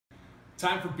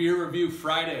Time for Beer Review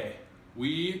Friday.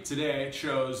 We today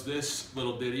chose this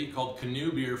little ditty called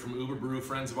Canu beer from UberBrew,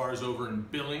 friends of ours over in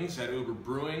Billings at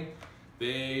UberBrewing.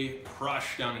 They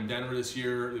crushed down in Denver this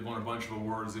year. They've won a bunch of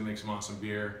awards. They make some awesome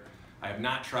beer. I have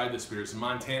not tried this beer. It's a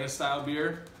Montana style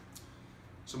beer.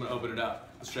 So I'm gonna open it up.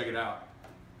 Let's check it out.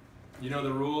 You know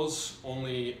the rules,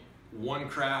 only one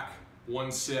crack,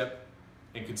 one sip,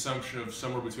 and consumption of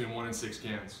somewhere between 1 and 6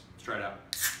 cans. Let's try it out.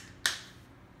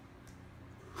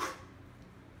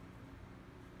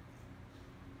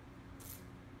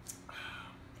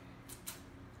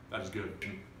 That is good.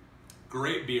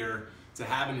 Great beer to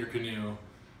have in your canoe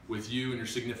with you and your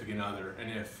significant other.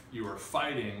 And if you are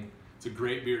fighting, it's a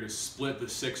great beer to split the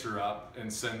sixer up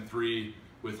and send 3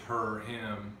 with her,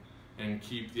 him, and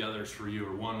keep the others for you,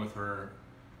 or 1 with her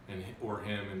or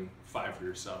him and 5 for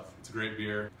yourself. It's a great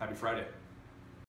beer. Happy Friday.